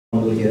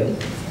fumble here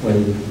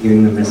while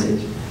giving the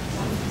message.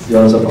 You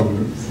also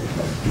fumble.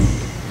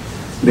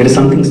 There is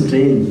something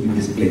strange in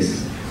this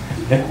place.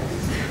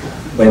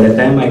 By the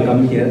time I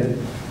come here,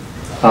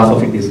 half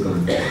of it is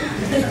gone.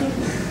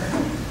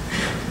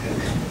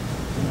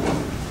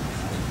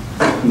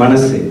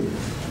 Manasseh,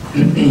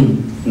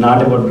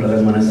 not about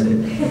brother Manasseh.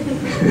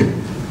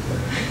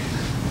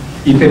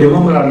 If you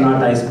remember or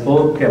not, I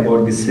spoke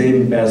about the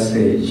same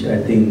passage,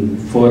 I think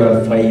 4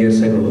 or 5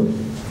 years ago,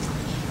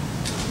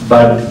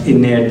 but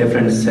in a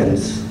different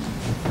sense.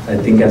 I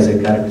think as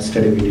a character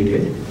study we did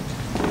it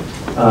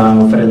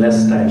for a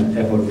less time,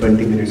 about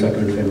 20 minutes or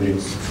 25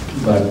 minutes.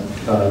 But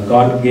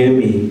God gave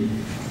me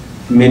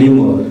many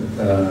more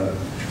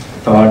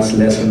thoughts,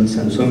 lessons,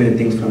 and so many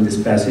things from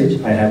this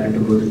passage. I happened to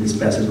go to this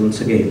passage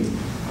once again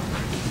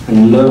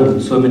and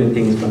learn so many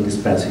things from this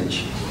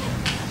passage.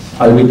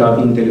 I'll be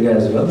talking Telugu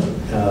as well.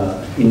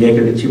 India ki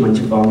vachi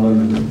manchi form lo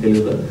unna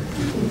Telugu.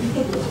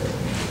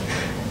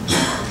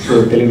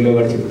 So Telugulo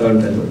vaadu chepta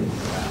untaru.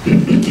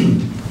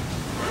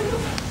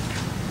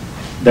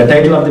 The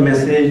title of the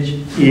message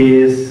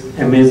is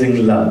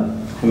Amazing Love.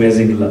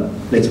 Amazing Love.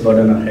 Let's bow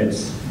down our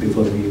heads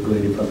before we go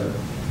any further.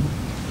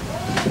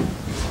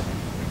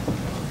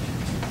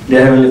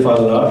 Dear Heavenly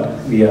Father, Lord,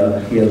 we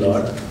are here,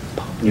 Lord,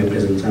 in your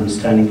presence. I'm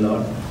standing,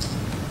 Lord,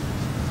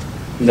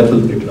 in the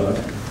pulpit, Lord,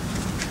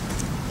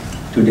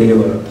 to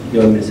deliver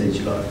your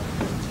message, Lord.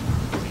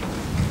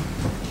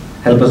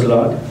 Help us,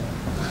 Lord,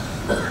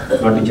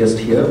 not to just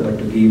hear, but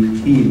to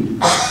give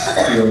heed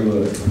to your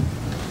word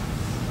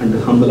and to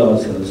humble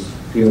ourselves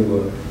to your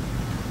word.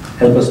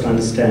 Help us to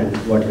understand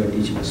what you are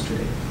teaching us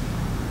today.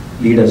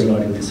 Lead us,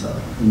 Lord, in this hour.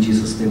 In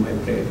Jesus' name I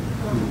pray.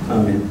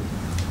 Amen.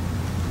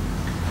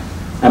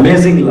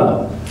 Amazing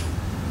love.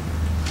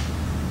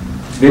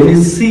 When we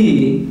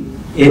see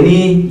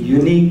any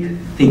unique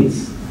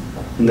things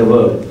in the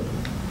world,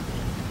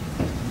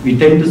 we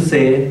tend to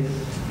say,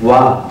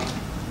 wow.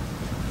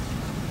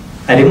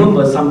 I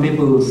remember some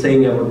people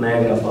saying about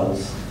Niagara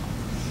Falls.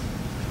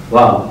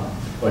 Wow,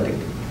 what it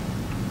is.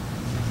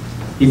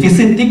 If you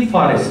see thick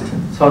forest,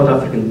 South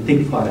African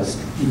thick forest,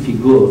 if you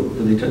go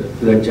to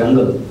the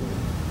jungle,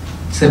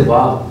 say,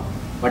 wow,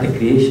 what a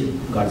creation,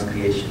 God's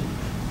creation.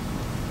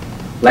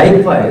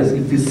 Likewise,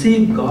 if you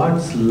see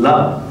God's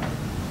love,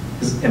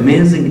 His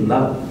amazing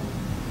love,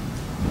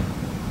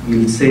 you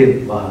will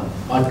say, wow,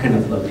 what kind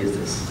of love is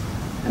this?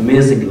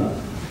 Amazing love.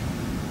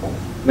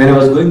 When I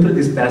was going through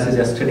this passage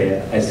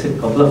yesterday, I said a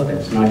couple of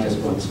times, not just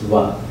once,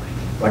 wow,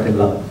 what a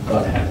love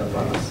God has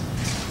upon us,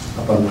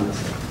 upon us.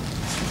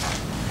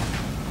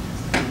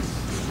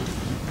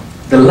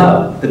 The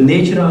love, the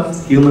nature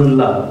of human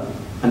love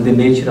and the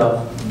nature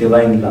of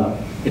divine love,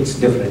 it's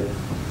different.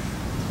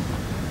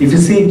 If you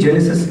see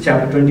Genesis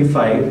chapter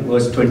 25,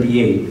 verse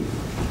 28,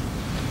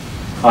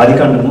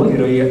 Adikandamu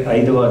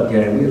 25వ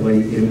అధ్యాయం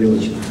 28వ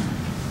వచనం.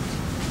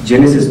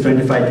 Genesis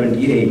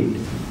 25:28.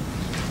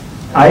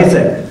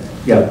 Isaac,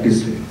 yeah, please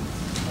read.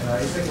 And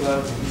Isaac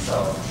loved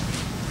Esau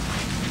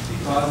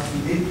because he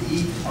did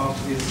eat of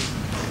his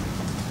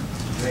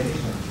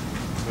venison,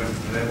 but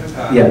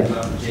Rebekah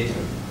loved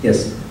Jacob. Yes,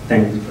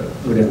 thank you, brother.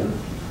 Good enough.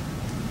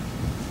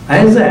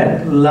 Isaac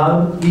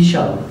loved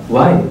Esau.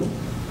 Why?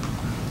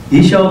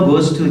 Esau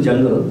goes to the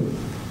jungle.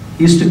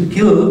 He used to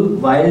kill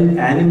wild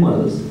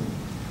animals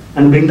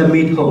and bring the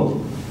meat home.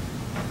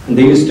 And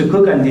they used to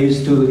cook and they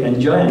used to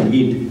enjoy and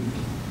eat.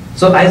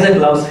 So Isaac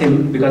loves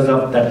him because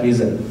of that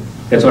reason.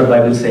 That's what the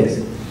Bible says.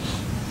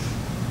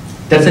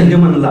 That's a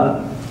human love.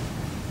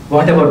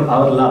 What about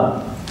our love?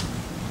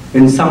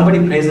 When somebody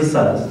praises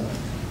us,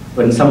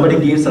 when somebody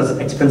gives us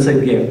expensive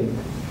gift,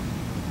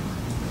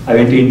 I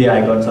went to India,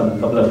 I got some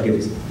couple of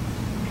gifts.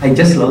 I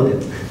just love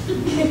them.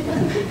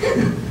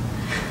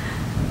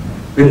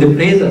 When they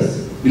praise us,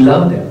 we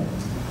love them.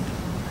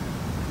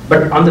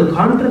 But on the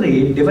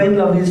contrary, divine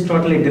love is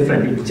totally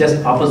different. It's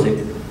just opposite.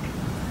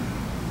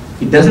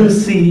 It doesn't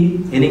see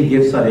any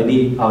gifts or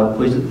any our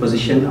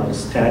position, our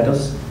status.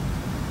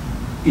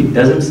 It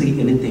doesn't see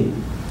anything.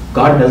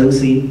 God doesn't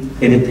see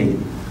anything.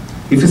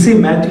 If you see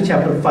Matthew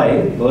chapter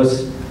 5, verse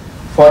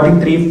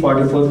 43,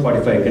 44,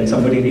 45. Can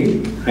somebody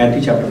read?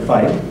 Matthew chapter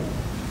 5,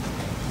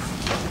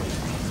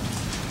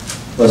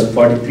 verse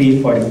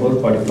 43,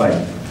 44, 45.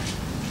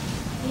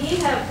 Ye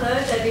have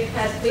heard that it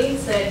hath been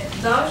said,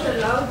 Thou shalt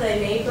love thy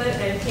neighbor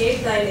and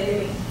hate thine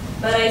enemy.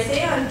 But I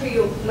say unto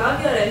you,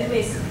 love your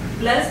enemies,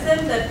 bless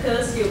them that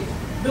curse you,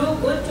 do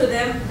good to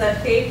them that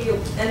hate you,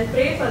 and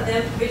pray for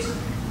them which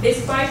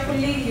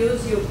despitefully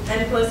use you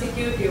and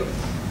persecute you,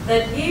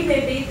 that ye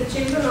may be the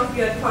children of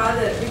your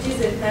Father which is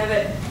in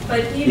heaven.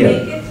 But he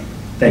maketh.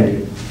 Thank you.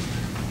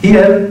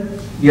 Here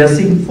we are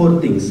seeing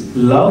 4 things.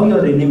 Love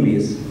your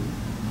enemies,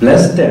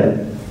 bless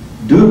them,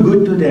 do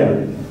good to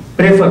them,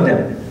 pray for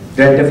them.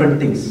 There are different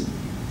things.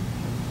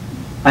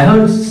 I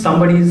heard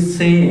somebody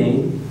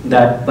saying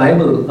that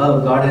Bible,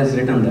 oh, God has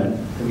written that.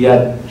 We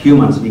are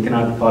humans, we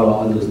cannot follow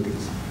all those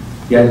things.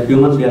 We are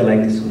humans, we are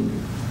like this only.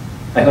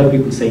 I heard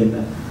people saying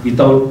that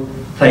without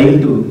trying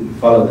to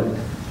follow that.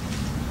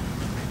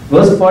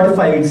 Verse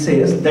 45 it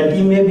says, that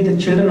ye may be the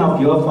children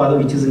of your Father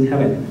which is in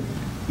heaven.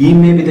 Ye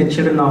may be the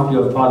children of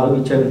your Father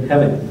which are in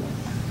heaven.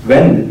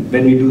 When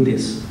we do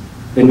this,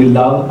 when we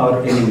love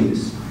our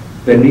enemies,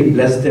 when we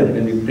bless them,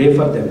 when we pray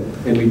for them,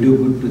 when we do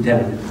good to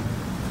them,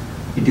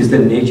 it is the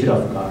nature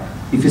of God.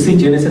 If you see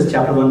Genesis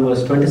chapter 1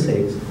 verse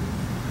 26,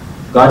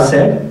 God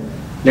said,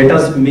 let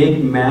us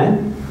make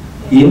man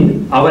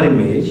in our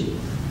image,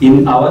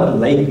 in our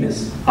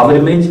likeness. Our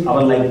image,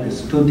 our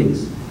likeness, two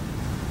things.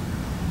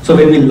 So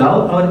when we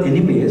love our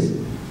enemies,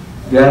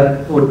 we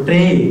are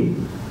portraying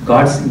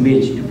God's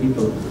image to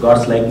people,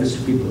 God's likeness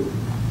to people.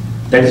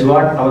 That is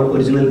what our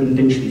original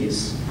intention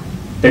is.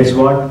 That is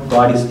what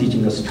God is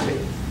teaching us today.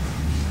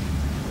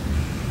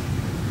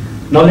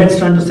 Now let's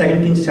turn to 2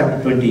 Kings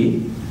chapter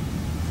 20.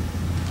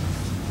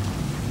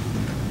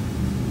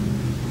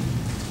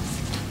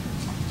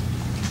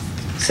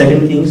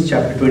 Second Kings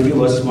chapter 20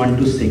 verse 1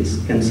 to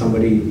 6. Can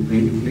somebody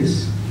read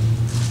please?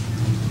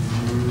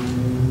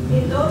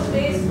 In those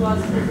days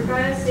was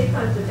Hezekiah sick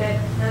unto death,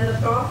 and the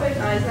prophet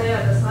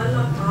Isaiah the son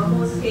of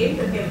Amos came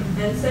to him,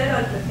 and said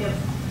unto him,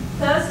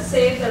 Thus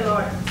saith the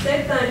Lord,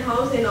 set thine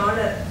house in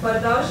order, for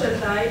thou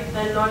shalt die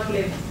and not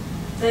live.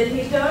 Then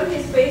he turned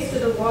his face to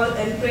the wall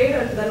and prayed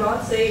unto the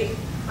Lord, saying,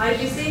 I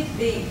beseech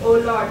thee, O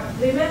Lord,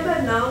 remember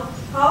now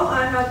how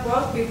I have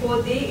walked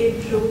before thee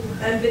in truth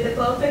and with a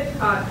perfect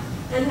heart,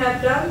 and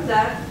have done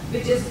that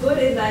which is good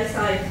in thy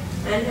sight.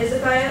 And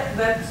Hezekiah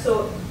wept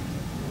sore.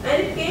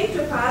 And it came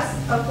to pass,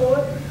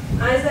 afore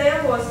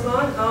Isaiah was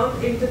gone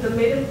out into the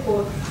middle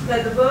court,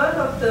 that the word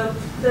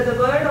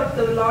of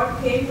the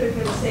Lord came to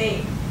him,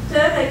 saying,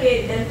 Turn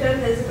again and tell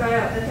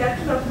Hezekiah, the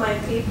captain of my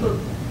people,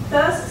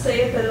 Thus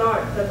saith the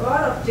Lord, the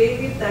God of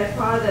David thy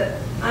father,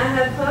 I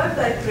have heard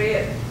thy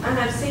prayer, I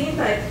have seen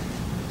thy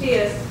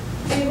tears.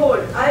 Behold,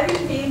 I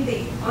will heal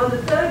thee. On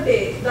the third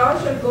day thou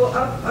shalt go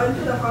up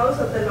unto the house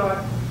of the Lord,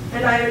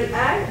 and I will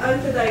add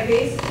unto thy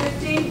days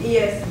 15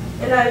 years.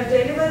 And I will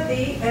deliver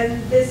thee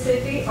and this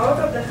city out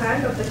of the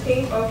hand of the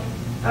king of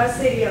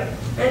Assyria.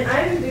 And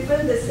I will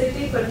defend this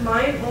city for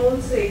mine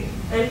own sake,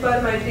 and for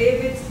my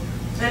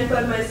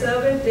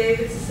servant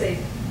David's sake.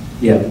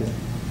 Yeah.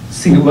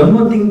 See, one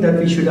more thing that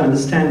we should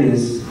understand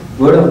is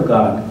word of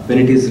God, when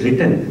it is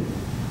written,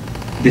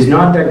 it is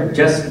not that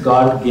just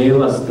God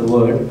gave us the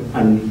word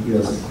and he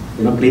was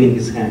cleaning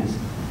his hands.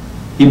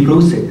 He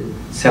proves it.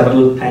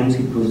 Several times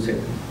he proves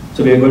it.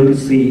 So we are going to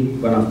see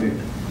one of it.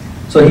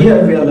 So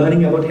here we are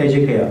learning about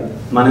Hezekiah,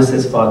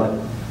 Manasseh's father.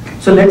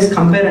 So let's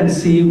compare and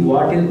see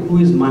who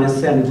is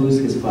Manasseh and who is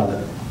his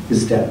father,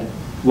 his dad.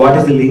 What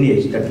is the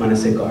lineage that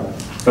Manasseh got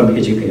from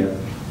Hezekiah?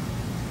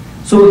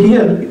 So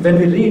here, when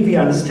we read, we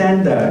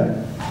understand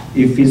that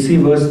if we see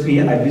verse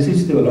 3, I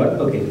beseech thee, O Lord,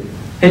 okay.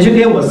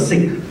 Hezekiah was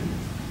sick.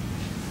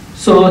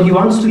 So he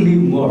wants to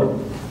live more.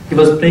 He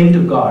was praying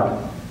to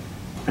God.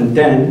 And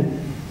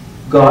then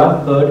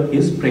God heard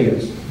his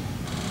prayers.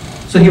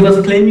 So he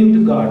was claiming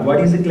to God.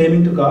 What is he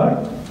claiming to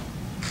God?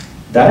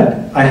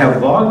 That I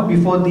have walked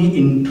before thee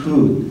in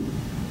truth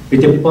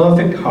with a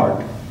perfect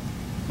heart,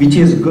 which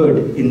is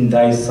good in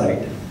thy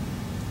sight.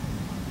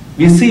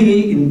 We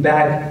see in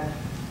back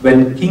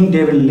when King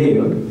David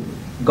lived,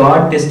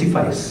 God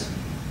testifies.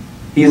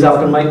 He is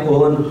after my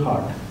own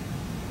heart.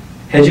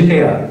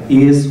 Hezekiah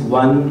is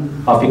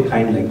one of a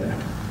kind like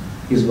that.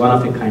 He is one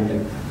of a kind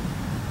like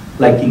that,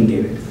 like King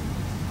David.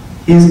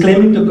 He is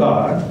claiming to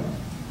God,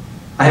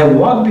 I have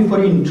walked before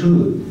you in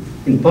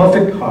truth, in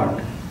perfect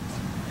heart,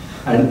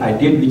 and I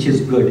did which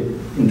is good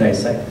in thy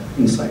sight,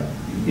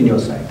 in your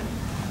sight.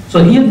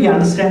 So here we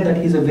understand that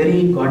he is a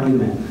very godly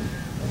man.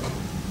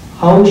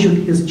 How should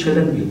his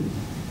children be?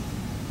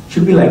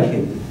 Should be like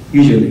him,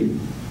 usually.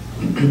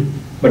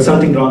 But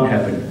something wrong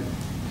happened.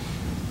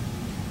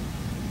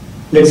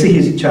 Let's see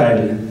his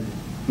child,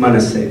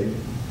 Manasseh.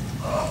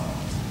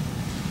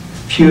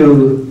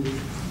 Few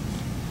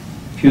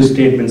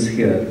statements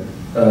here.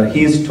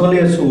 He is 12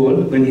 years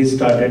old when he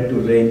started to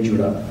reign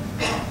Judah.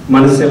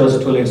 Manasseh was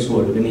 12 years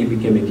old when he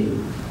became a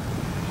king.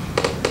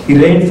 He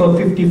reigned for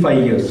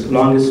 55 years,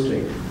 longest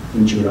reign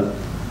in Judah.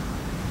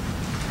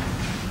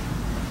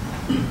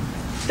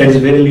 There is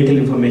very little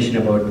information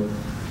about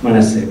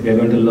Manasseh. We are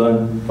going to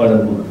learn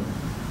furthermore.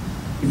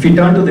 If we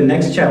turn to the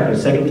next chapter,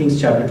 2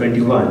 Kings chapter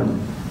 21.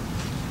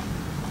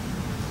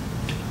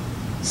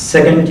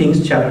 2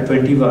 Kings chapter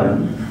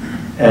 21,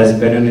 as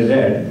Benoni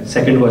read,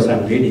 second verse I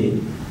am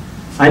reading.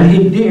 And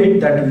he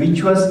did that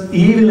which was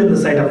evil in the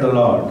sight of the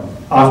Lord,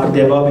 after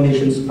the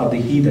abominations of the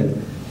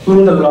heathen,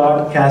 whom the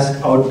Lord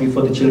cast out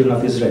before the children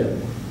of Israel.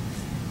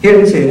 Here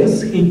it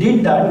says, he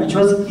did that which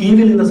was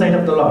evil in the sight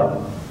of the Lord.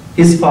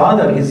 His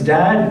father, his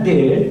dad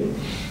did,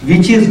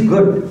 which is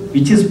good,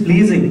 which is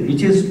pleasing,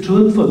 which is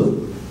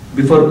truthful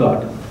before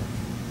God.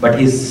 But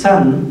his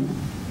son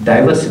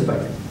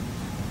diversified.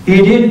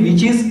 He did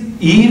which is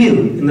evil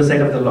in the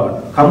sight of the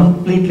Lord,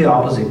 completely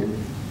opposite.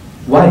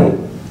 Why?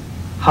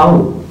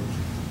 How?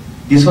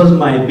 This was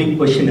my big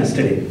question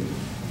yesterday.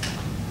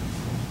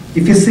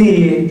 If you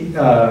see,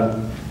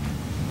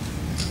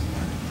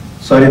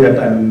 sorry that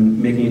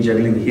I'm making a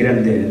juggling here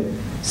and there.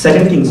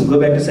 2 Kings, go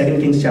back to 2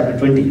 Kings chapter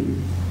 20.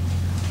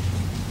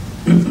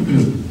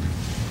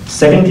 2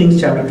 2 Kings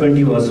chapter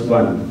 20 verse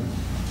 1.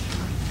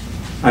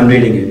 I'm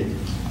reading it.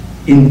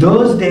 In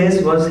those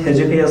days was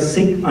Hezekiah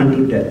sick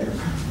unto death.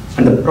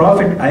 And the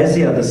prophet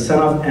Isaiah the son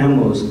of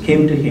Amos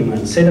came to him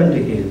and said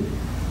unto him,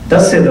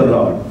 Thus saith the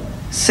Lord,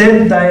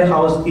 set thy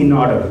house in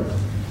order.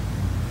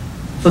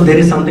 So there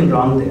is something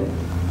wrong there.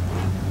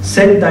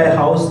 Set thy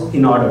house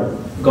in order.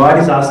 God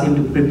is asking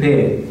him to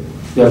prepare.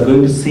 You are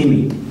going to see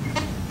me.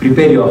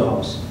 Prepare your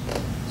house.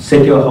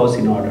 Set your house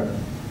in order.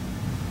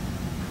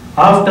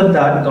 After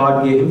that,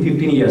 God gave him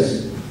 15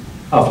 years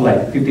of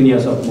life, 15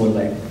 years of more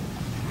life.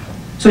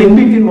 So in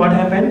between what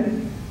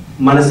happened?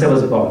 Manasseh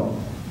was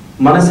born.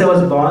 Manasseh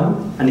was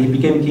born and he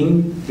became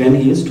king when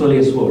he is 12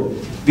 years old.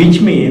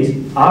 Which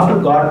means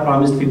after God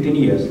promised 15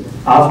 years,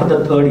 after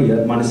the third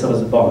year, Manasseh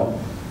was born.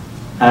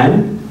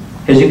 And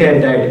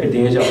Hezekiah died at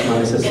the age of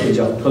Manasseh's age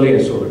of 12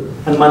 years old.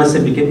 And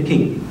Manasseh became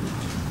king.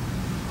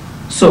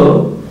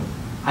 So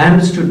I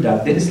understood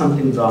that there is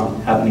something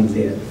wrong happening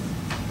there.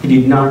 He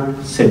did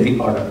not set the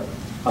order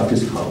of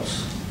his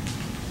house.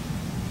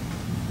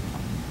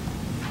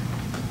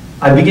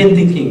 I began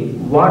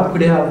thinking, what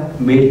could have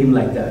made him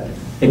like that?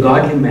 A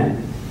godly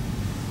man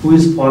who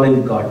is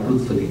following God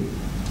truthfully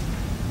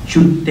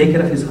should take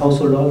care of his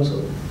household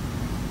also.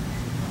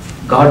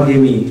 God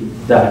gave me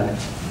that.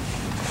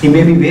 He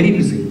may be very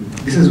busy.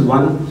 This is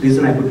one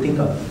reason I could think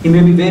of. He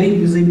may be very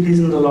busy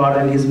pleasing the Lord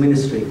and his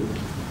ministry.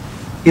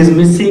 He is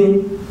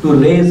missing to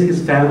raise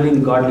his family in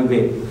a godly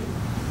way.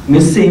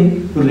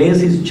 Missing to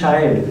raise his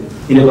child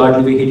in a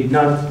godly way. He did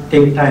not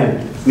take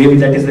time. Maybe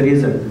that is the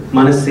reason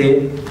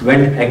Manasseh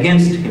went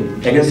against him,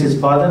 against his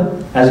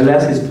father as well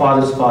as his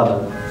father's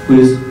father, who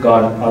is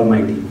God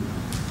Almighty.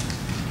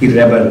 He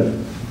rebelled.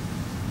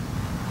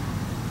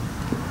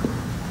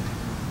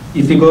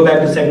 If we go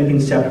back to 2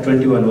 Kings chapter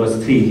 21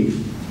 verse 3,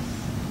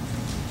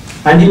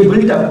 and he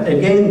built up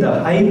again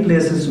the high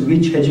places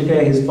which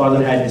Hezekiah his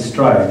father had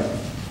destroyed.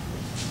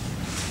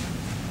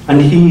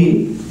 And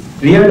he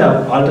reared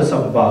up altars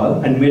of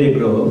Baal and made a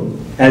grove,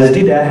 as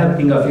did Ahab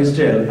king of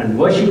Israel, and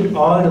worshipped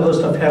all the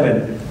host of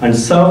heaven and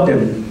served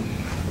them.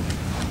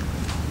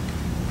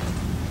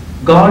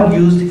 God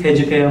used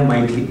Hezekiah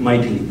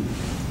mightily.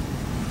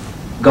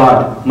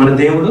 God, mana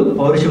Devudu,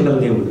 Paurushyam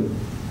gala Devudu.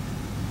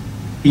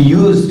 He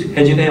used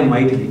Hezekiah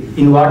mightily.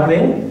 In what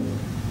way?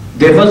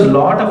 There was a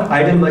lot of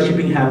idol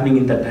worshipping happening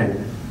in that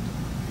time.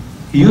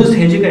 He used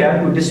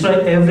Hezekiah to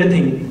destroy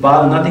everything,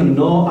 Baal, nothing,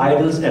 no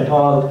idols at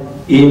all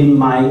in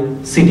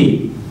my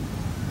city.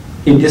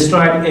 He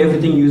destroyed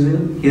everything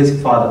using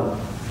his father.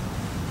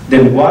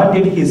 Then what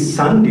did his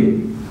son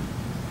do?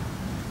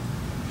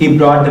 He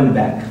brought them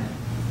back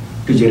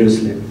to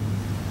Jerusalem.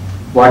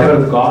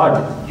 Whatever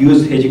God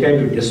used Hezekiah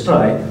to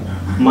destroy,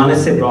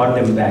 Manasseh brought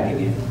them back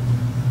again.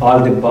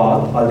 All the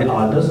Baal, all the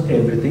altars,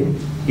 everything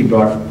he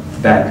brought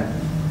back.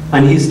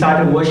 And he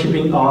started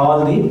worshipping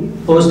all the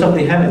host of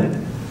the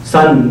heaven.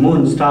 Sun,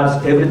 moon,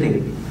 stars,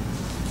 everything.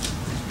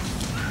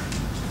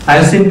 I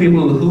have seen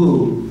people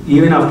who,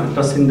 even after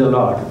trusting the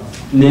Lord,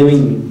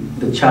 naming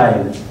the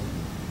child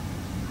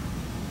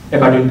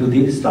according to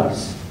the stars.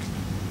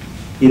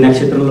 ఈ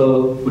నక్షత్రంలో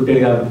పుట్టాడు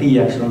కాబట్టి ఈ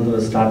అక్షరంతో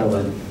start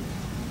అవ్వాలి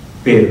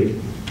పేరు.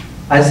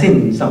 I've seen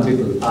some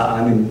people,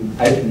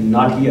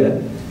 not here,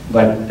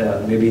 but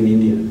maybe in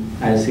India,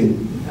 I've seen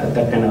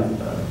that kind of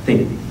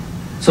thing.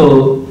 So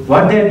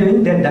what they are doing,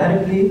 they are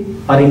directly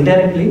or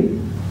indirectly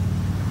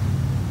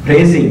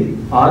praising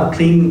or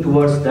clinging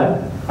towards the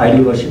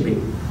idol worshipping,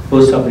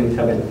 host of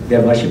heaven. They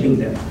are worshipping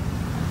them.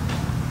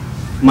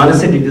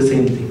 Manasseh did the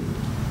same thing.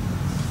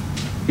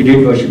 He did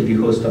worship the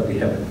host of the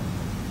heaven.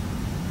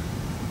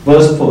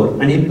 Verse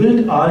 4, and he built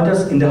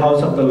altars in the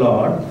house of the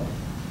Lord,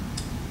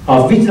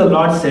 of which the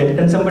Lord said,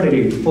 can somebody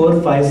read?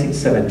 4, 5, 6,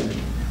 7.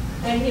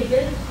 And he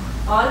built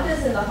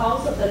altars in the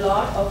house of the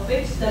Lord, of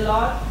which the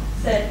Lord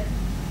said,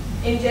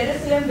 in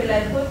Jerusalem will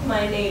I put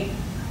my name.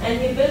 And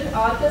he built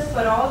altars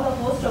for all the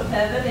host of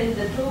heaven in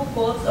the two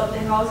courts of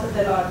the house of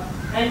the Lord.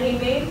 And he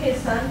made his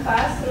son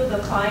pass through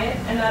the fire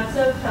and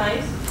observed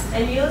times,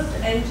 and used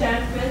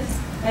enchantments,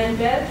 and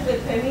dealt with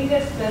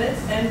familiar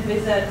spirits and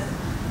wizards.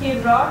 He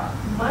wrought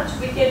much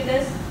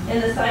wickedness in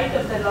the sight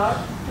of the Lord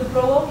to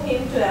provoke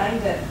him to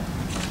anger.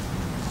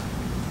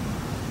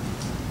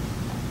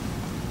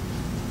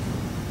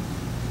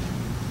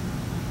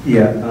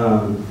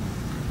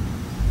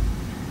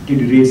 Did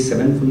you read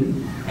 7 fully?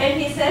 And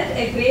he set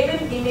a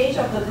graven image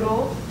of the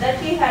grove that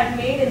he had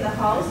made in the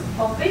house,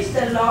 of which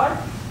the Lord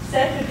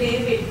said to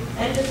David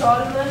and to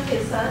Solomon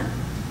his son,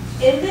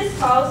 in this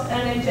house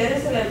and in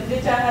Jerusalem,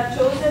 which I have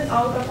chosen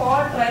out of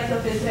all tribes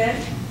of Israel,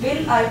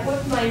 will I put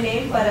my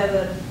name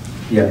forever.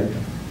 Yeah.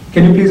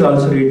 Can you please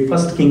also read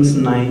 1 Kings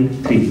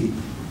 9:3?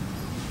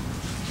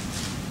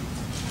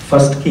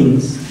 1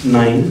 Kings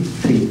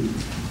 9:3.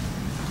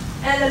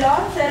 And the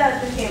Lord said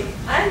unto him,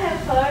 I have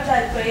heard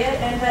thy prayer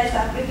and thy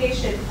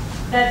supplication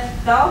that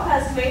thou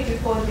hast made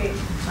before me.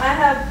 I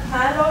have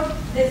hallowed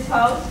this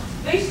house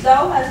which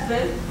thou hast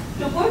built,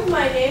 to put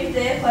my name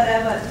there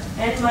forever,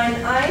 and mine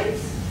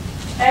eyes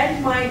and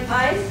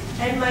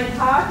mine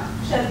heart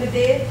shall be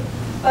there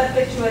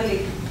perpetually.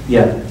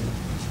 Yeah.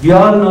 We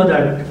all know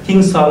that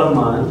King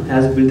Solomon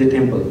has built the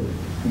temple.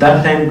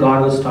 That time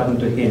God was talking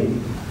to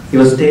him. He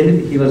was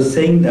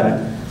saying that,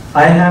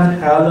 I have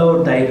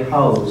hallowed thy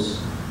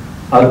house.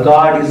 Our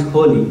God is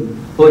holy,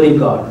 holy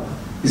God.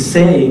 He's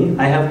saying,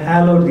 I have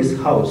hallowed this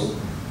house.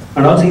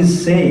 And also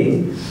he's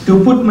saying,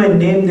 to put my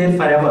name there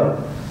forever.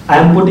 I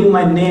am putting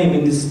my name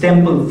in this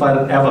temple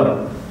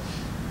forever.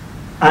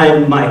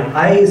 And my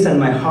eyes and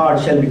my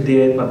heart shall be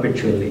there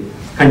perpetually,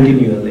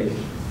 continually.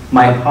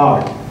 My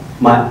heart,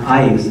 my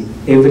eyes,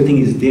 everything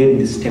is there in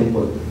this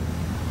temple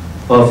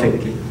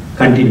perfectly,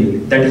 continually.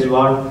 That is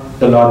what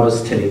the Lord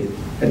was telling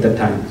at the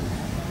time.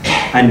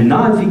 And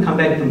now if we come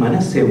back to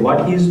Manasseh,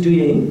 what he is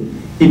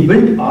doing, he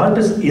built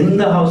altars in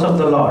the house of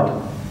the Lord.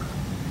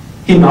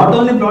 He not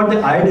only brought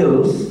the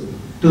idols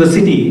to the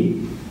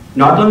city,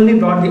 not only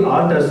brought the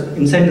altars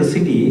inside the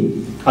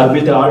city, or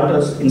built the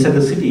altars inside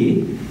the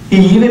city, he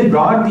even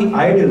brought the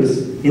idols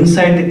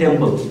inside the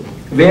temple,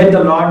 where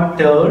the Lord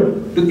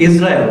told to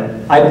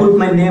Israel, I put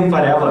my name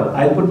forever,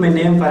 I'll put my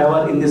name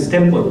forever in this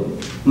temple.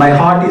 My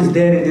heart is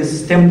there in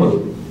this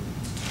temple.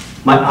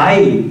 My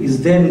eye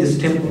is there in this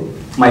temple.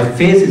 My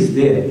face is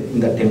there in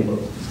the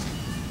temple.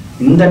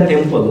 In the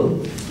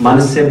temple,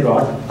 Manasseh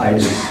brought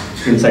idols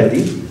inside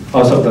the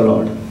house of the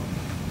Lord.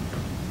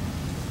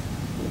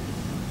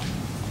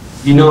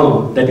 We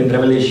know that in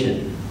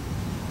Revelation,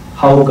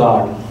 how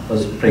God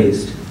was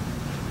praised.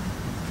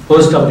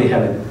 Host of the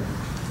heaven,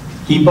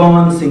 keep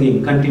on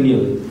singing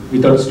continually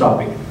without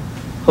stopping.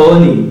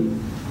 Holy,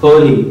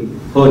 holy,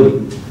 holy.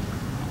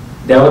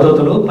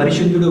 దేవదూతలు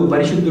పరిశుద్ధుడు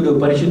పరిశుద్ధుడు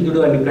పరిశుద్ధుడు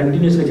అని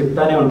కంటిన్యూస్గా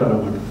చెప్తానే ఉంటారు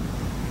అన్నమాట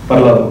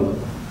పరలోకంలో.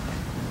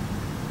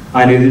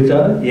 ఆయన ఎదుట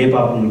ఏ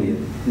పాపం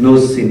లేదు. No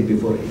sin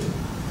before him.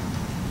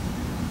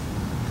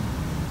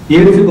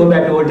 Even if you go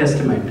back to Old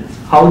Testament,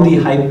 how the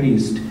high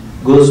priest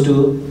goes to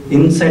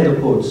inside the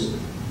courts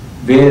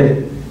where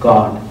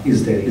God is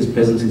there, his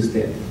presence is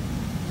there.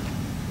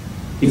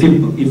 If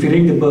you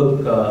read the book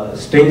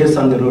Strangers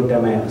on the Road to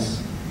Emmaus,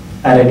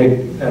 I read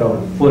it around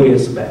 4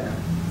 years back.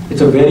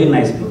 It's a very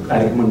nice book.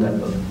 I recommend that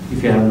book if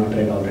you have not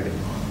read already.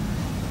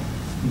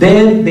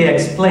 There they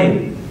explain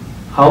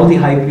how the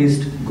high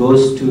priest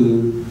goes to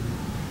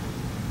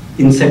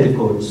inside the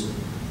courts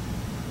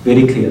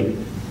very clearly.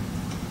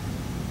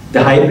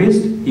 The high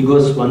priest, he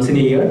goes once in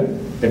a year,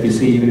 that we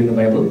see even in the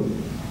Bible,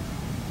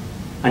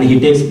 and he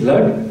takes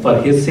blood for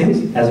his sins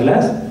as well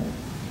as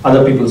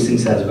other people's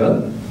sins as well.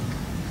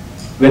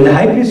 When the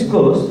high priest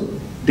goes,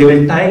 they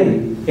will tie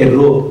a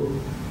rope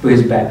to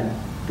his back,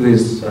 to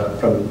his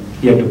from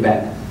here to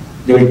back.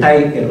 They will tie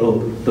a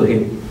rope to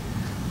him,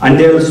 and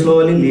they will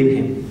slowly leave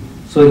him.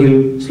 So he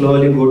will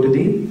slowly go to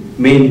the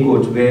main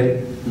court where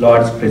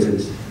Lord's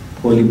presence,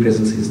 holy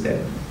presence is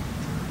there.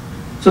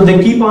 So they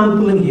keep on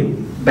pulling him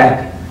back.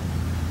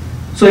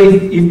 So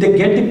if they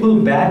get the pull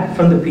back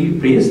from the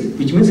priest,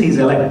 which means he is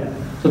alive.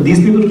 So these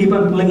people keep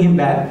on pulling him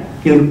back,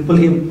 he'll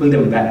pull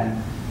them back.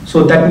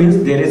 So that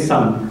means there is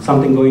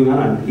something going on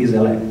and he is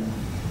alive.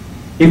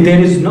 If there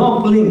is no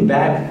pulling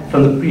back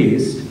from the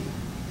priest,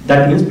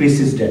 that means priest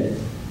is dead.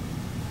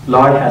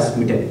 Lord has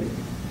smitten.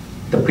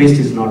 The priest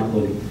is not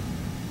holy.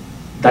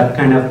 That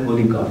kind of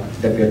holy God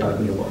that we are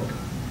talking about.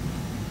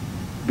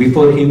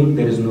 Before him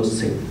there is no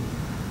sin.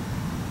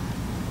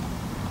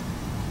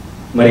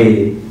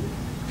 Mari,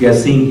 we are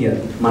seeing here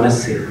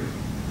Manasseh.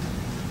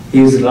 He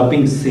is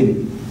rubbing sin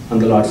on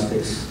the Lord's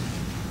face.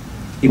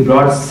 He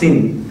brought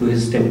sin to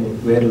his temple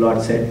where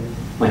Lord said,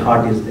 my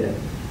heart is there,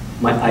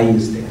 my eye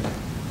is there.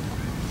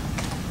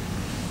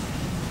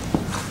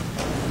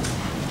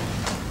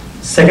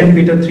 2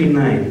 Peter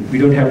 3:9, we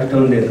don't have to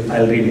turn there,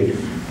 I'll read it.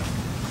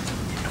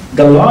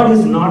 The Lord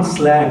is not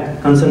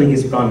slack concerning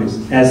his promise,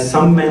 as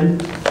some men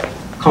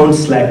count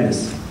slackness,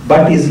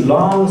 but is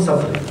long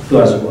suffering to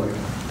us word.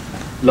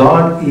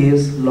 Lord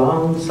is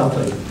long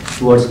suffering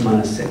towards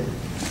Manasseh,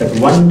 that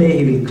one day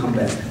he will come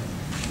back,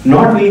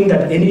 not willing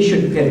that any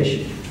should perish,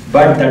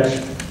 but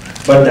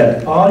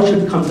that all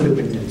should come to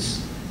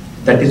repentance.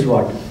 That is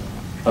what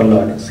our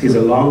Lord is. He is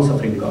a long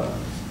suffering God.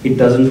 He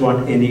doesn't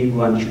want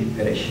anyone should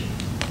perish.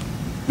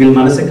 Will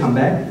Manasseh come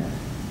back?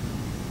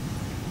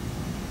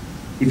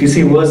 If you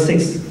see verse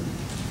 6,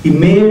 he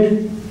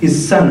made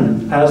his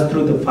son pass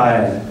through the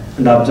fire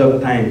and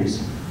observe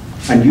times,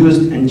 and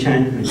used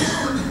enchantments,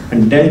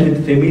 and dealt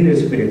with familiar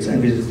spirits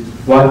and with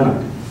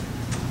whatnot.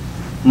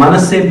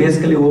 Manasseh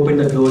basically opened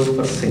the doors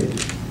for sin.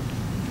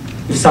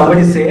 If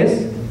somebody says,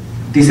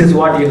 this is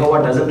what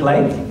Jehovah doesn't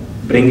like,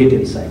 bring it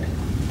inside.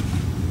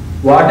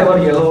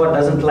 Whatever Jehovah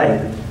doesn't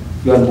like,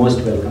 you are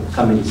most welcome.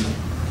 Come inside.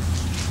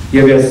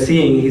 Here we are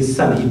seeing his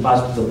son, he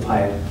passed through the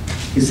fire.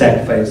 He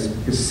sacrificed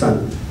his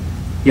son.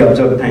 He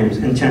observed times,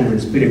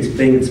 enchantments, spirits,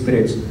 playing with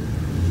spirits,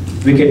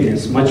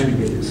 wickedness, much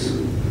wickedness.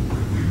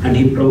 And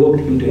he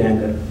provoked him to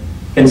anger.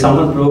 Can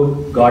someone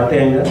provoke God to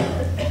anger?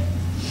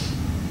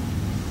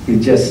 He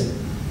just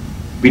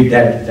beat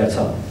that, that's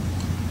all.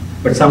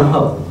 But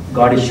somehow,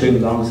 God is showing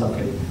long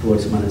suffering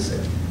towards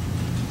Manasseh.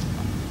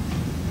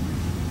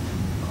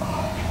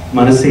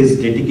 Manasseh is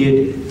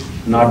dedicated,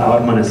 not our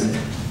Manasseh,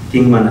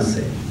 King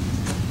Manasseh,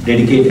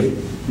 dedicated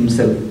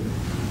himself,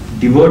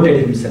 devoted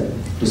himself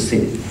to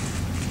sin.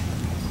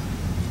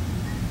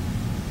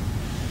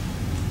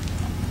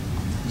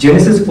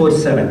 Genesis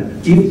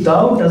 4:7. If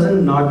thou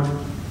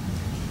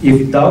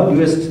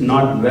doest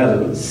not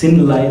well,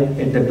 sin lieth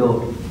at the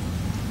door.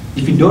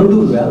 If you don't do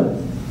well,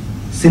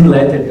 sin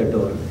lieth at the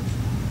door.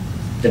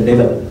 The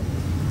devil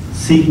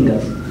seeking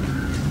us,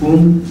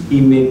 whom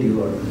he may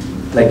devour,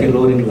 like a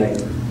roaring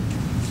lion.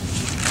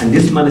 And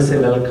this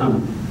Manasseh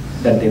welcomed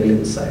that devil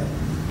inside.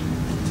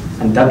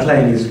 And that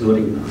lion is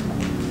roaring now.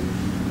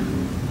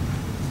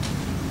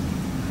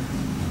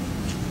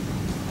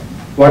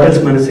 What else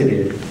Manasseh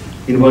did?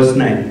 In verse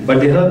 9, but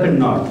they hearkened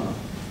not.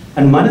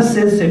 And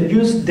Manasseh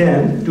seduced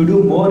them to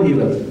do more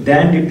evil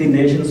than did the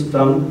nations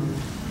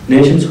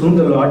whom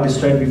the Lord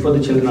destroyed before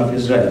the children of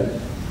Israel.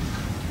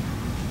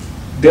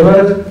 There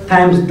were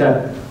times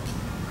that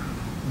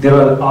there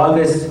were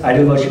always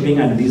idol worshipping,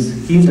 and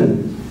these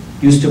heathen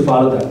used to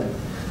follow that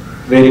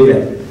very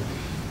well.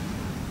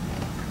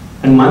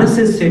 And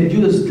Manasseh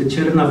seduced the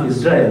children of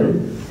Israel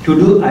to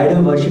do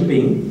idol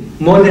worshipping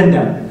more than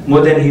them,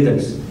 more than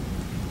heathens.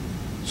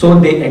 So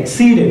they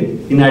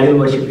exceeded in idol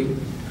worshipping.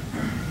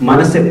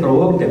 Manasseh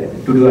provoked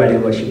them to do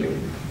idol worshipping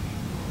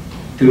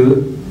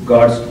to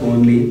God's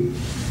only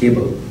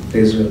people, the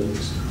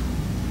Israelites.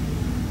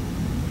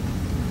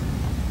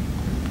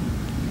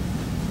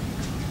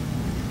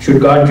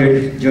 Should God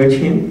judge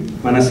him,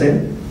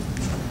 Manasseh?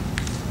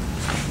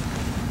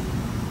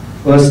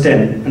 Verse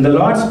 10, and the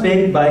Lord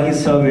spake by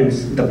his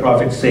servants, the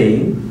prophets,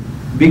 saying,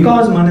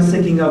 because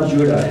Manasseh king of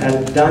Judah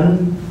hath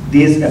done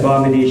these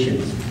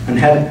abominations, and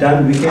hath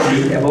done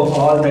wickedly above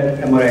all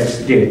that Amorites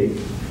did,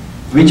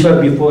 which were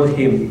before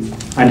him,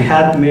 and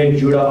hath made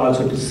Judah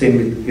also to sin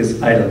with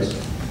his idols.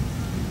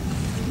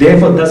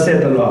 Therefore thus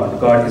saith the Lord,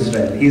 God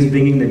Israel, he is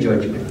bringing the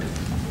judgment.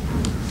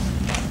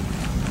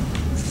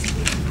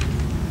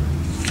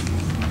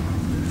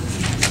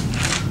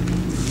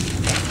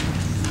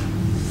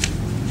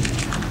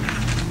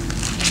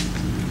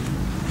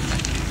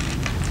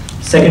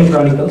 Second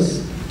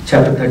Chronicles,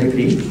 chapter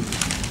 33,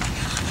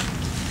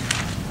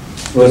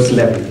 verse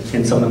 11.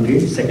 Can someone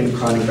read? Second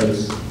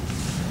Chronicles,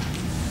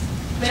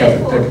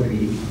 chapter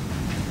 33.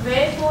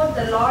 Wherefore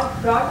the Lord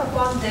brought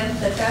upon them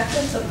the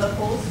captains of the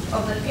host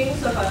of the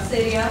kings of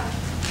Assyria,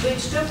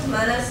 which took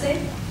Manasseh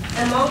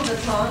among the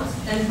thorns,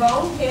 and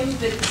bound him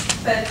with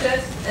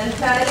fetters, and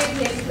carried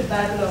him to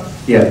Babylon.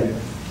 Yeah.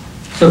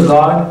 So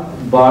God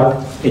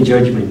brought a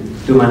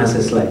judgment to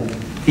Manasseh's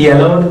life. He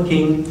allowed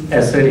King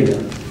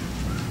Assyria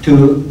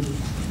to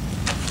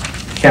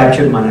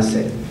capture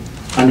Manasseh.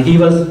 And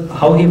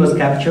how he was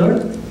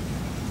captured?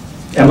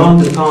 Among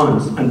the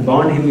thorns, and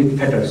bound him with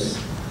fetters.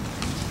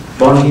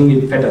 Bound him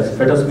with fetters.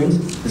 Fetters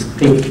means this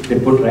clip they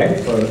put right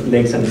for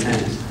legs and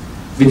hands,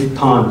 with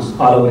thorns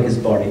all over his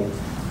body.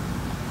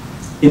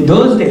 In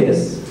those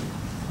days,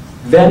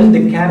 when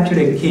they captured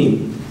a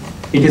king,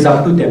 it is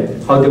up to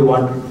them how they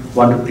want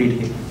to treat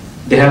him.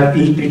 They have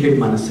ill-treated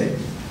Manasseh.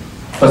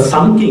 For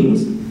some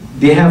kings,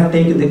 they have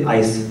taken the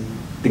eyes.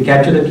 They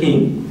capture the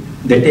king,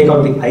 they take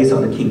out the eyes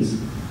of the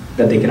kings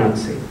that they cannot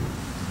see.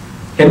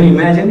 Can you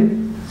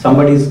imagine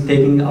somebody is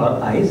taking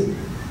our eyes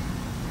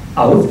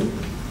out?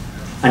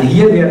 And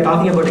here we are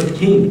talking about a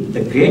king,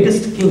 the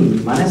greatest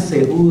king,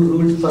 Manasseh, who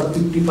ruled for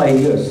 55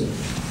 years.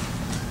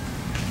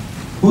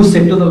 Who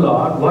said to the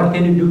Lord, what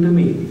can you do to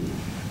me?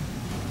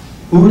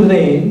 Who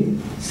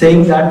reigned,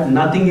 saying that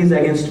nothing is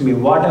against me,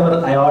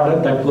 whatever I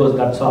order, that goes,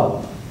 that's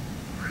all.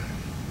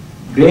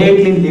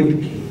 Greatly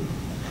lived king.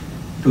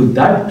 To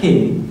that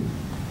king,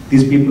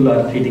 these people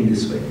are treating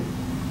this way.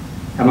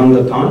 Among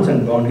the thorns,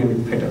 and bound him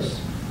with fetters.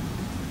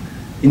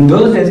 In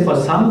those days, for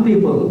some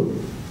people,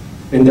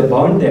 when they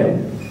bound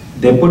them,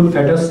 they put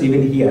fetters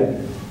even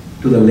here,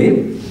 to the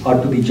lip or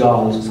to the jaw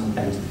also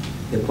sometimes.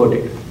 They put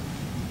it.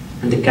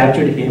 And they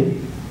captured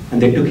him,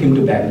 and they took him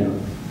to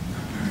Babylon.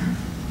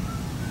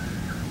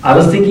 I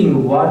was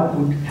thinking, what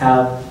would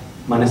have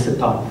Manasseh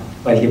thought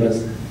while he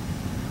was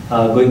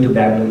going to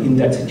Babylon in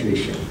that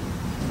situation?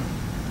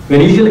 When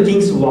usually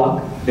kings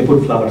walk, they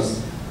put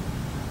flowers.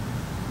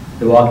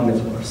 They walk in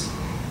the flowers.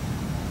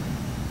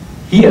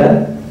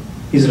 Here,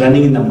 he's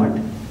running in the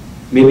mud.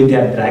 Maybe they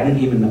are dragging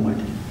him in the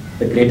mud.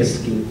 The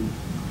greatest king.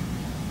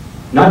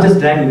 Not just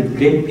dragging, with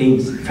great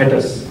pains,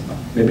 fetters,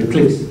 maybe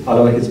clips all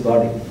over his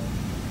body.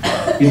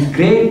 With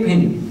great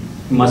pain,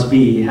 he must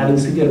be having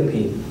severe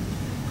pain.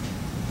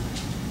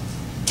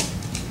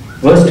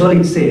 Verse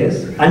 12 it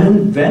says,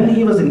 and when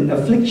he was in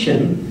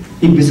affliction,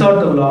 he besought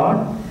the Lord,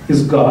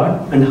 his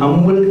God, and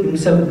humbled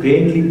himself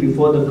greatly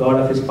before the God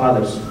of his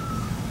fathers.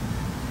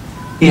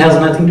 He has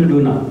nothing to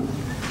do now.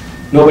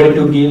 Nobody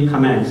to give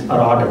commands or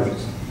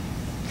orders.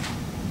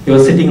 He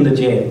was sitting in the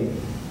jail,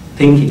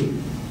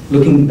 thinking,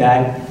 looking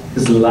back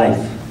his life.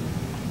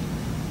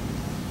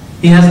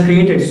 He has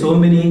created so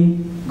many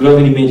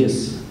graven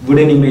images,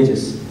 wooden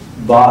images,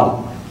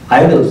 Baal,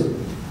 idols,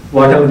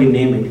 whatever we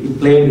name it. He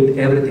played with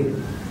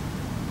everything.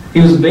 He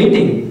was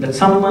waiting that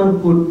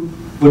someone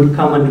would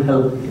come and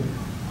help him,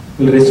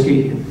 will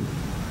rescue him.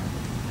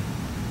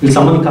 Will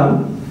someone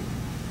come?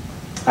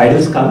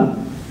 Idols come?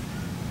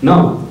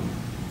 No.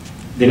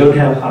 They don't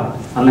have heart,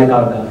 unlike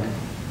our God.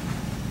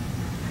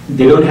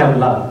 They don't have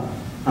love,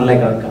 unlike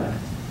our God.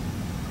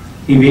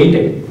 He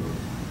waited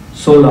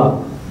so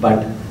long,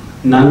 but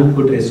none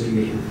could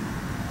rescue him.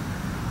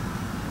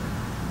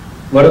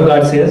 Word of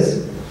God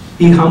says,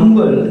 he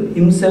humbled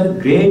himself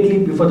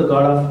greatly before the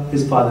God of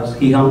his fathers.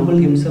 He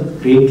humbled himself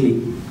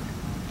greatly.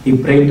 He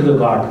prayed to the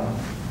God.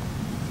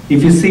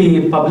 If you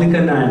see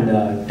publican and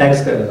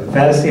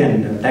Pharisee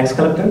and tax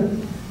collector,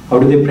 how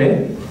do they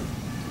pray?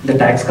 The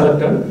tax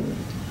collector,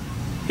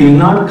 he will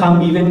not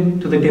come even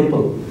to the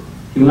temple.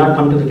 He will not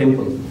come to the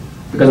temple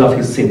because of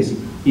his sins.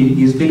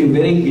 He is feeling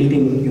very guilty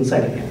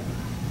inside him.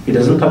 He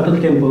doesn't come to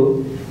the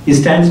temple. He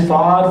stands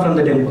far from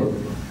the temple.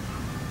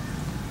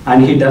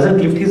 And he doesn't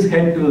lift his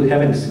head to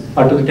heavens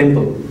or to the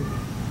temple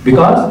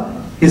because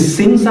his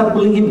sins are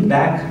pulling him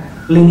back,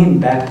 pulling him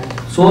back.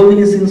 So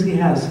many sins he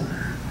has.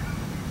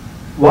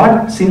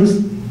 What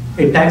sins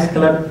a tax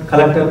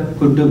collector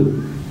could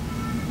do?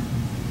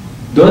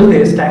 Those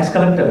days, tax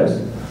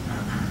collectors,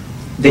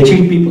 they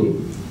cheat people.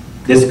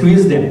 They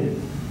squeeze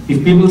them.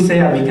 If people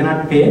say we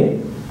cannot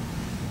pay,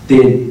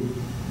 they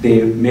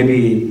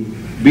maybe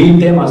beat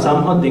them or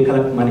somehow they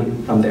collect money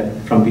from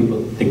them, from people.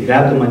 They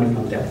grab the money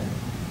from them.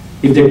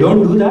 If they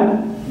don't do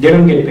that, they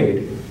don't get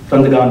paid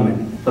from the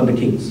government, from the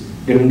kings.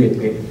 They don't get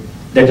paid.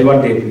 That is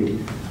what they did.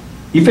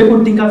 If I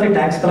could think of a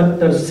tax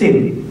collector's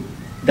sin,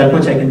 that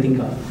much I can think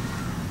of.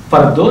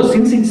 For those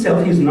sins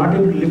itself, he is not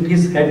able to lift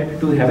his head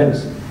to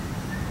heavens.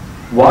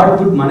 What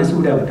would Manasseh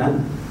would have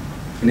done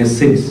in his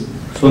sins?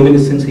 So many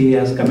sins he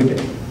has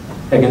committed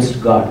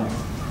against God.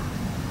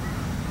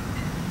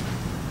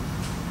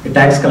 A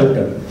tax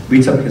collector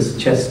beats up his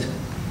chest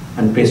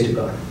and prays to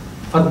God.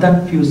 For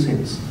that few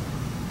sins,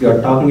 we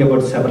are talking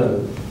about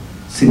several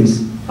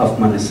sins of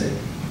Manasseh.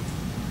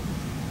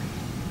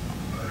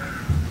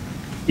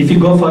 If you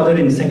go further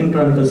in 2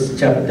 Chronicles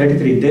chapter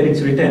 33, there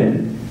it's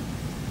written,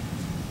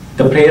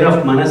 the prayer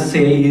of Manasseh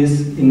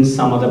is in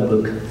some other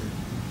book.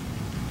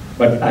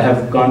 But I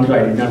have gone through,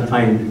 I did not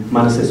find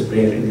Manasseh's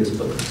prayer in this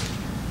book.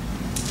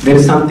 There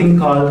is something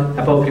called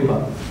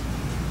Apocrypha,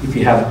 if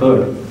you have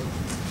heard.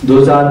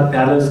 Those are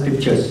parallel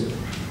scriptures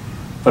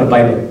for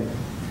Bible.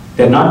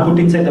 They are not put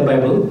inside the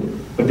Bible,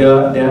 but they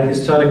are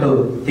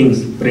historical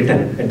things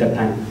written at that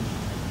time.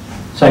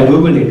 So I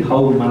googled it,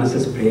 how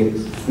Manasseh's prayer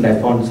is, and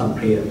I found some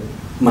prayer,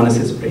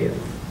 Manasseh's prayer.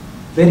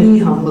 Very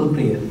humble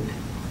prayer,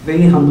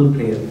 very humble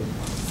prayer.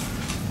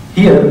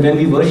 Here, when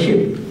we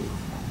worship,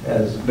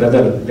 as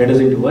brother led us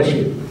into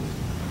worship,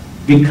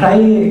 we cry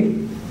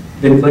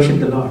when we worship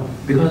the Lord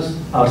because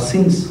our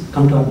sins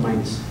come to our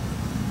minds.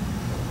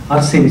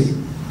 Our sins,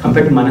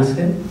 compared to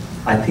Manasseh,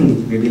 I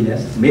think maybe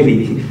less,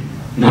 maybe,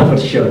 not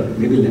for sure,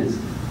 maybe less.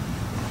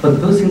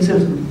 But those sins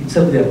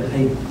itself, they are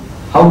crying.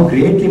 How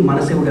greatly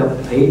Manasseh would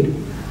have prayed,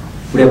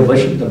 would have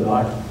worshipped the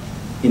Lord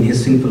in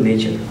his sinful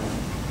nature.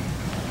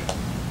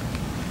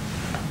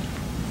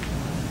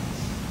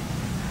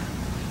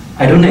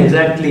 I don't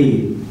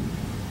exactly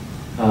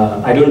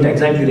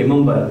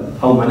remember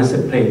how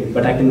Manasseh prayed,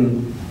 but I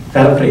can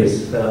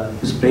paraphrase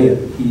his prayer.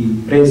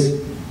 He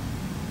prays,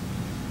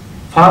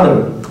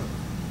 Father,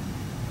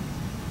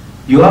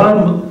 you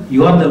are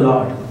the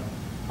Lord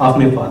of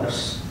my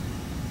fathers.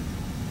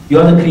 You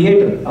are the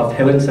creator of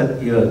heavens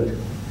and earth.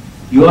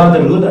 You are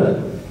the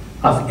ruler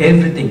of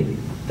everything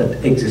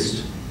that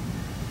exists.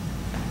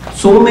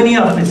 So many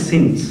of my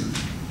sins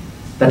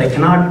that I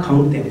cannot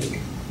count them.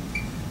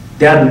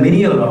 They are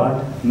many, O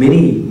Lord,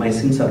 many. My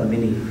sins are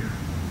many.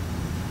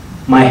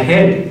 My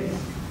head,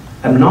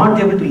 I am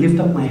not able to lift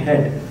up my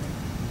head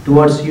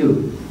towards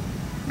you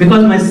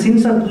because my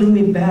sins are pulling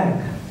me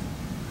back.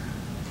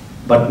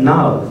 But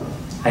now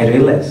I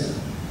realize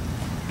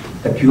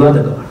that you are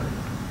the God.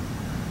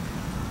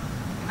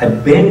 I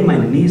bend my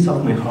knees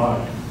of my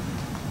heart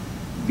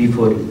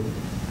before you.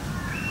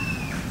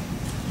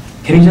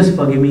 Can you just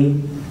forgive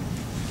me?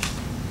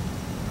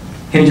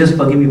 Can you just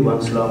forgive me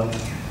once, Lord?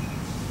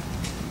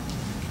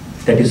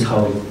 That is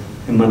how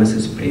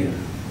Manasseh's prayer.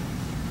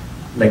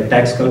 Like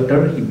tax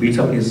collector, he beats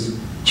up his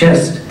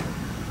chest.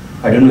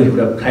 I don't know, he would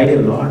have cried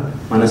a lot.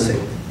 Manasseh,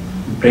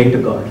 he prayed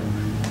to God.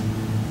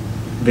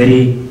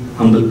 Very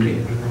humble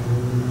prayer.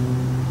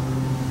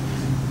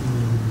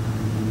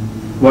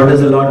 What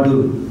does the Lord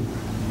do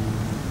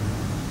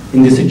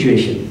in this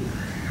situation?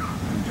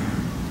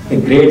 A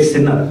great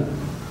sinner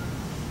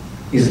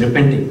is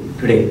repenting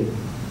today.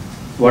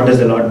 What does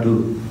the Lord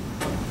do?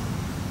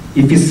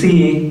 If you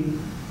see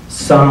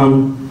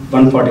Psalm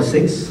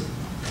 146,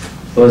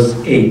 verse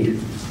 8.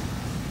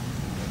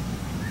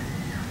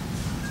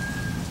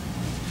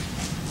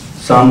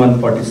 Psalm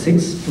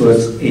 146,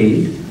 verse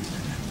 8.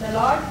 The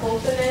Lord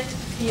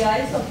openeth the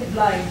eyes of the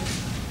blind.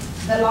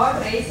 The Lord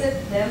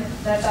raiseth them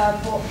that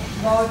are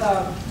bowed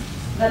down.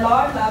 The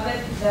Lord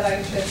loveth the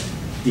righteous.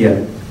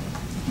 Yeah.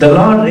 The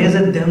Lord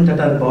raiseth them that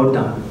are bowed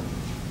down.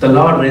 The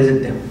Lord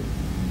raiseth them.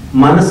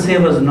 Manasseh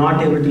was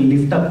not able to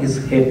lift up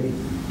his head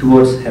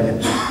towards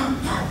heaven.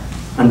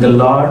 And the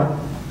Lord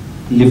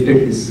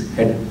lifted his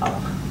head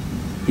up.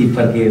 He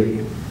forgave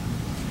him.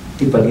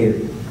 He forgave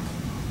him.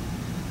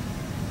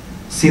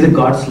 See the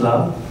God's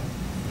love,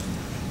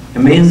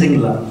 amazing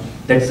love.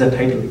 That's the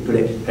title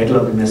today, title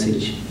of the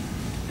message.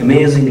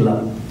 Amazing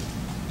love.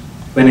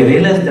 When I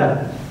realize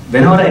that,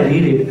 whenever I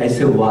read it, I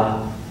say,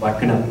 wow, what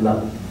kind of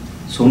love.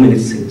 So many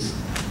sins.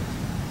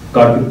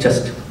 God could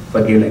just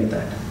forgive like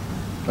that.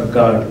 But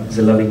God is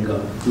a loving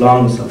God,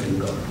 long-suffering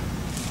God.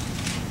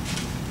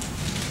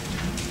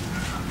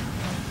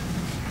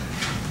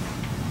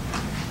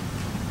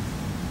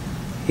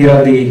 Here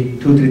are the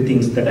 2-3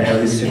 things that I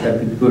have listed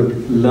that we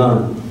could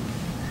learn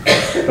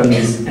from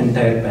this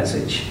entire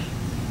passage.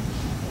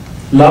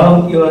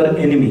 Love your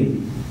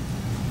enemy.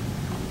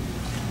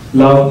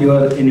 Love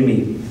your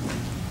enemy.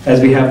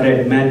 As we have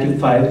read Matthew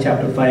 5,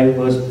 chapter 5,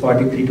 verse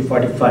 43 to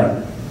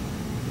 45.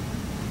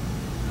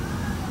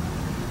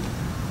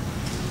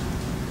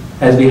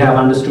 As we have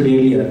understood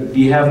earlier,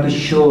 we have to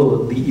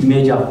show the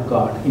image of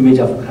God, image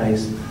of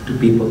Christ to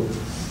people.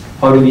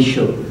 How do we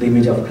show the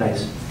image of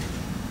Christ?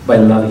 By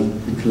loving,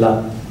 with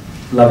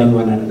love, loving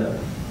one another,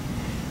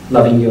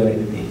 loving your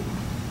enemy.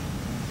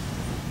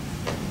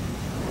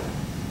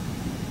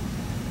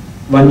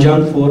 1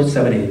 John 4,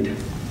 7, 8.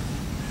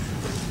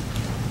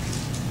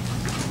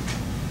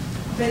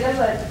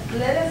 Beloved,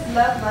 let us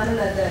love one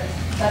another.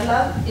 The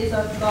love is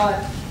of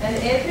God, and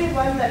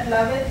everyone that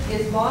loveth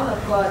is born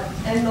of God,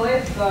 and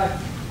knoweth God.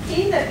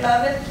 He that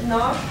loveth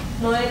not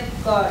knoweth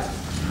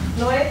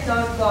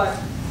not God,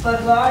 for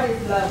God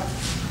is love.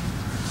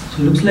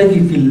 So it looks like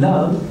if we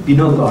love, we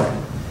know God.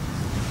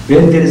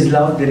 Where there is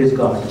love, there is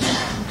God.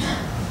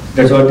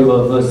 That's what the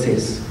verse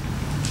says.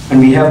 And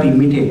we have to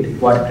imitate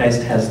what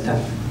Christ has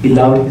done. He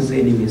loved his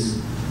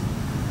enemies.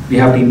 We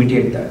have to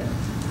imitate that.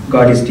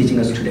 God is teaching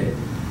us today.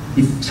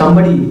 If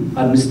somebody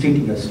are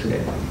mistreating us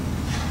today,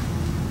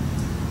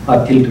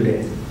 or till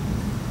today,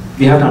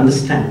 we have to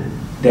understand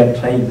they are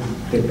trying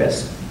their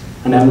best.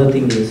 And another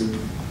thing is,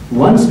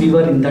 once we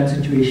were in that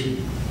situation,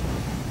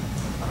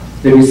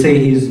 when we say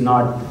he is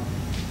not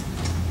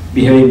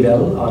behaving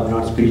well or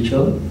not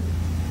spiritual,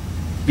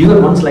 we were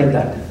once like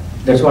that.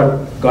 That's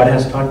what God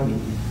has taught me.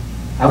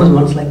 I was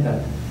once like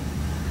that.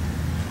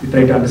 We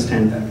try to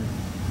understand that.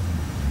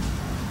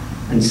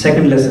 And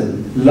second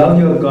lesson, love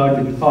your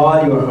God with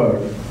all your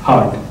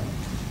heart.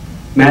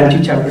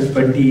 Matthew chapter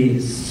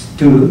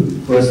 22,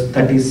 verse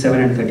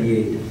 37 and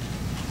 38.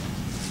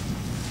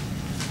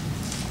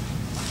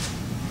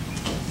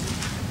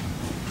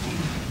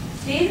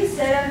 Jesus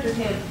said unto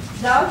him,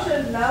 Thou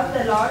shalt love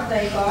the Lord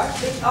thy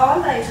God with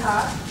all thy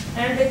heart,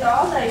 and with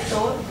all thy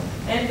soul,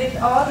 and with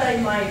all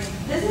thy might.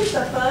 This is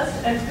the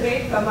first and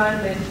great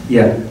commandment.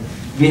 Yeah.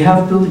 We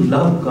have to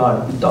love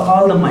God with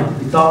all the might,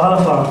 with all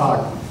of our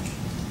heart.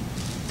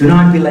 Do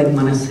not be like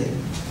Manasseh.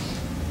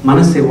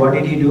 Manasseh, what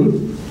did he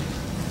do?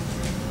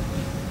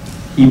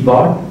 He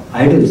bought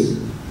idols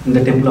in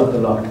the temple of the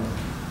Lord.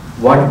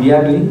 What we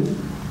are doing?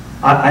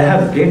 I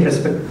have great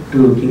respect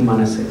to King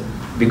Manasseh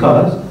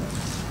because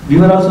we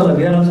are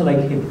also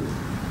like him.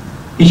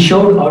 He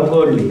showed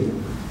outwardly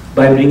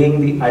by bringing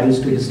the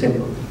idols to his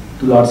temple,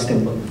 to Lord's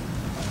temple.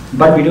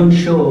 But we don't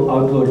show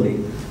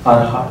outwardly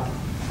our heart.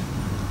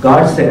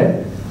 God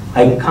said,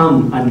 I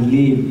come and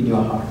live in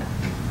your heart.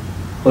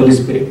 Holy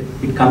Spirit,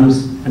 it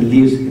comes and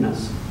lives in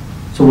us.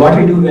 So what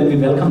we do when we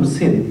welcome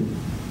sin,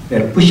 we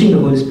are pushing the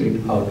Holy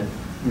Spirit out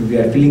and we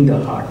are filling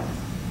the heart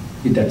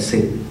with that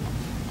sin.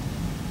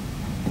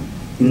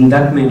 In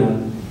that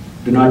manner,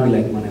 do not be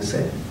like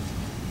Manasseh.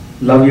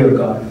 Love your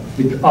God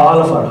with all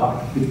of our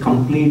heart, with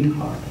complete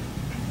heart.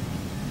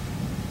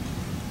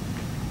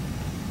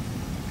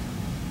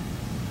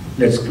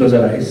 Let's close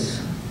our eyes.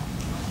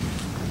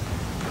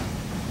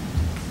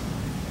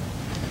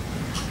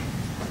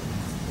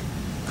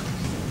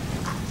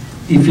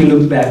 If you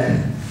look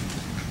back,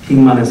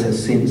 King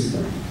Manasseh's sins,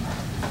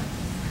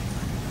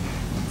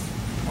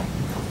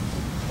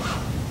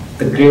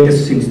 the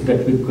greatest sins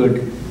that we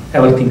could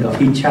ever think of,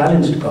 he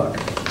challenged God.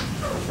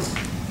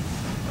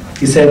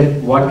 He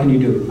said, what can you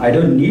do? I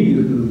don't need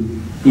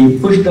you. He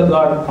pushed the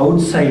God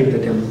outside the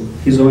temple,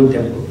 his own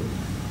temple.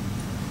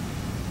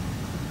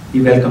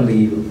 He welcomed the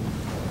evil.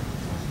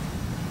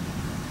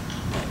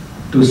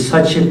 To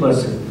such a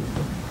person,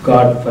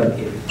 God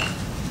forgave.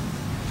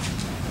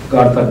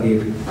 God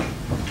forgave him.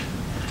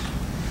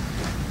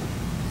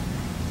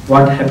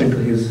 What happened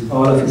to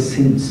all of his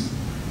sins?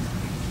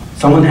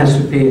 Someone has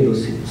to pay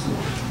those sins.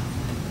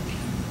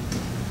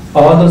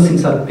 All those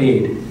sins are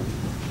paid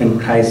when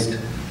Christ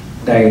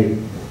died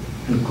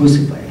and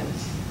crucified.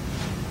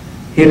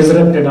 He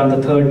resurrected on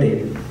the third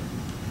day.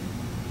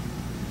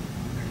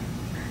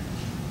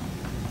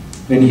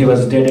 When he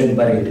was dead and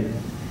buried,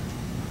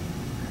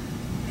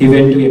 he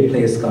went to a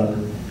place called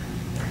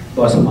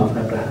Bosom of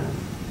Abraham.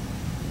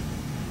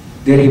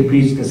 There he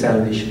preached the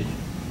salvation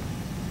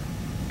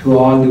to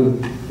all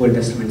the Old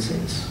Testament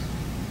saints.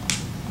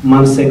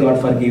 Manasseh got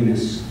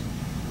forgiveness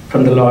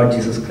from the Lord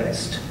Jesus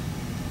Christ.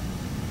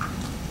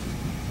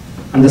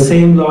 And the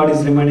same Lord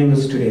is reminding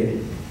us today.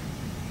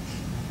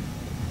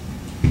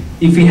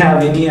 If we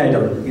have any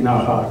idol in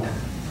our heart,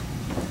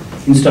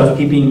 instead of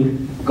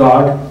keeping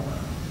God,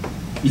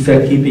 if we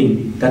are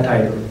keeping that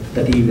idol,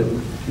 that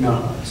evil in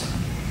our hearts,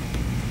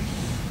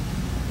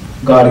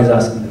 God is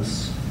asking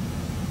us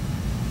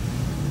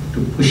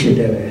to push it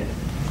away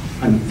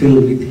and fill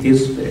with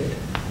His Spirit.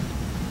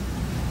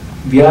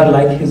 We are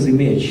like His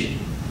image.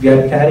 We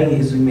are carrying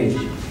His image,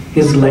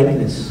 His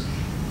likeness.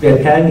 We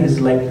are carrying His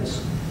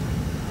likeness.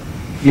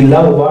 We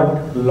love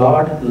what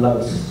Lord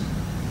loves.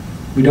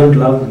 We don't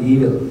love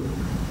evil.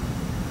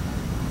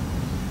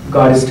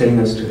 God is telling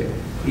us today,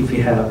 if we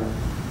have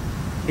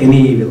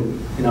any evil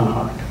in our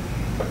heart,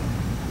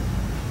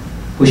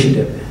 push it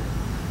away.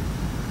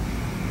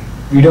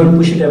 We don't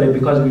push it away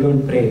because we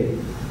don't pray.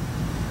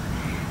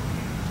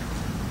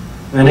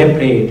 When I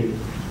prayed,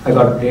 I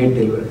got great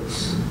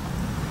deliverance.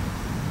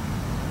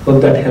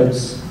 Hope that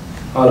helps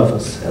all of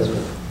us as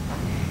well.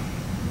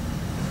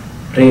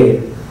 Pray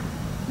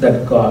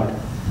that God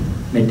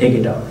may take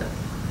it out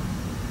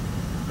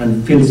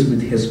and fills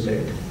with His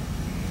Spirit.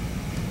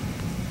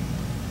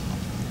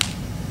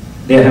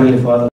 Dear Heavenly Father,